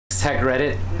Texas Tech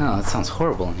Reddit. Oh, that sounds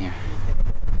horrible in here.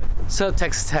 So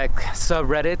Texas Tech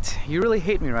subreddit, you really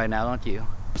hate me right now, don't you?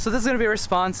 So this is going to be a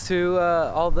response to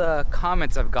all the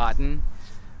comments I've gotten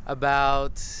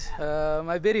about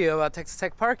my video about Texas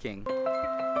Tech parking.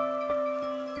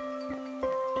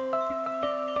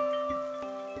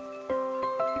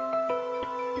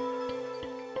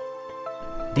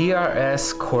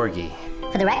 DRS Corgi.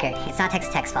 For the record, it's not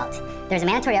Texas Tech's fault. There's a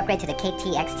mandatory upgrade to the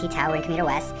KTXT tower in Commuter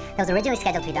West that was originally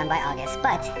scheduled to be done by August,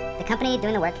 but the company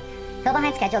doing the work fell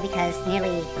behind schedule because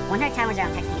nearly 100 towers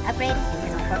around Texas need upgrade and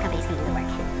because only 4 companies can do the work.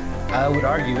 I would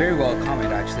argue, very well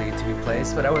comment actually to be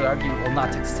placed, but I would argue, well,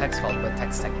 not Texas Tech's fault, but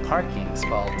Texas Tech Parking's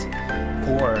fault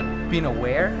for being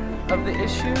aware of the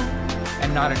issue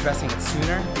and not addressing it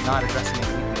sooner, not addressing it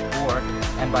even before,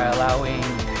 and by allowing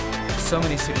so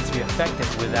many students to be affected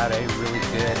without a really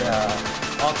good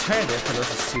alternative for those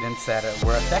students that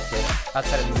were affected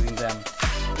outside of moving them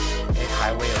a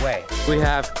highway away. We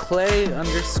have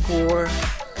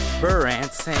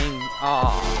Clay_Burrant saying,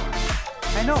 "Aw,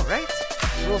 I know, right?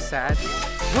 Real sad.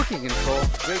 Booking control,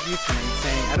 great username,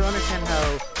 saying, I don't understand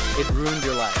how it ruined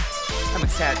your life." I'm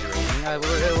exaggerating.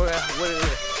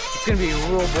 It's gonna be a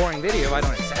real boring video if I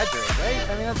don't exaggerate, right?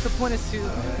 I mean, that's the point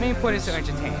main point is to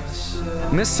entertain.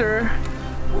 Mr.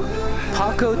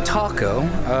 Paco Taco,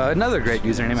 another great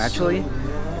username actually.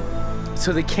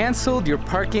 So they canceled your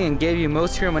parking and gave you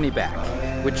most of your money back,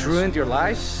 which ruined your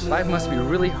life? Life must be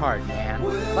really hard, man.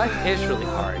 Life is really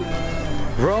hard.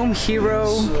 Rome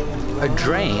Hero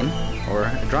Adrain, or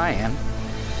Adrian.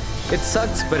 It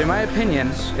sucks, but in my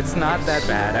opinion, it's not that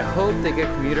bad. I hope they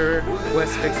get Commuter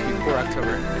West fixed before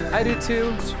October. I do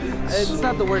too. It's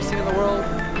not the worst thing in the world.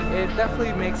 It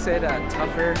definitely makes it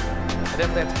tougher. I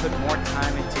definitely have to put more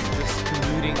time into just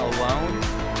commuting alone,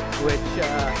 which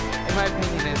in my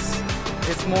opinion is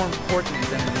more important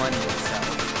than the money itself.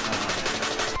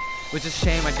 Which is a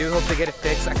shame. I do hope they get it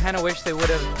fixed. I kind of wish they would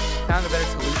have found a better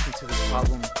solution to this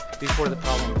problem before the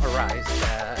problem arose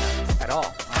at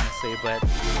all, honestly. But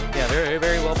yeah, very,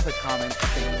 very well put comment.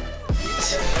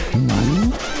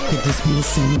 Money? Could this be the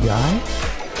same guy?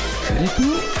 Could it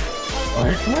be?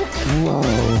 What? Whoa.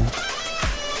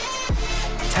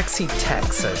 Texie Tech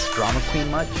says, "Drama queen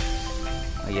much?"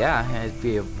 Yeah, it'd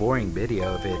be a boring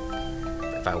video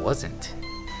if I wasn't.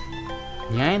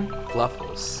 Nyan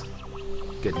Fluffles.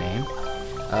 Good name.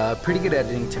 Pretty good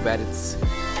editing, too bad it's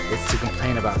to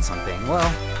complain about something. Well,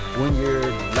 when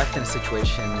you're left in a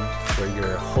situation where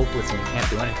you're hopeless and you can't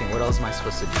do anything, what else am I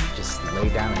supposed to do? Just lay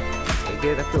down and take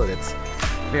it? I feel like that's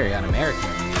very un-American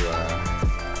of you,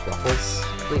 Fluffles.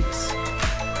 Please.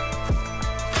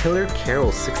 Killer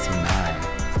Carol 69.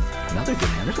 Another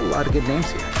good name. There's a lot of good names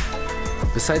here.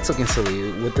 Besides looking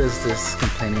silly, what does this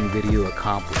complaining video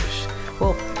accomplish?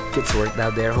 Well, gets worked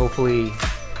out there, hopefully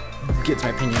gets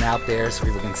my opinion out there so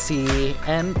people can see,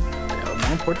 and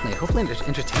more importantly, hopefully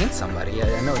entertain somebody.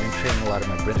 I know it entertained a lot of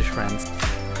my British friends.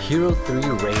 Hero 3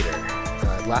 Raider,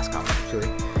 last comment actually.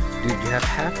 Dude, you have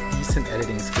half decent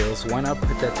editing skills. Why not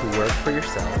put that to work for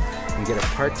yourself and get a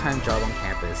part-time job on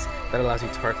campus that allows you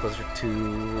to park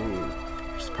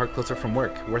closer from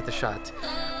work? Worth a shot.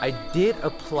 I did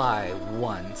apply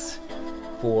once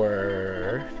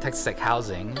for Texas Tech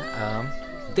housing.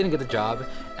 Didn't get the job,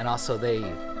 and also they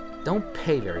don't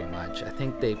pay very much. I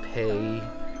think they pay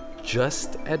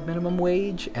just at minimum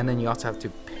wage, and then you also have to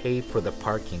pay for the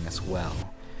parking as well,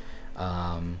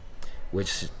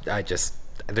 which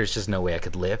there's just no way I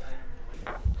could live.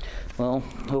 Well,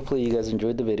 hopefully you guys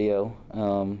enjoyed the video.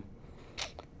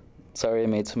 Sorry I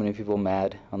made so many people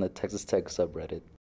mad on the Texas Tech subreddit.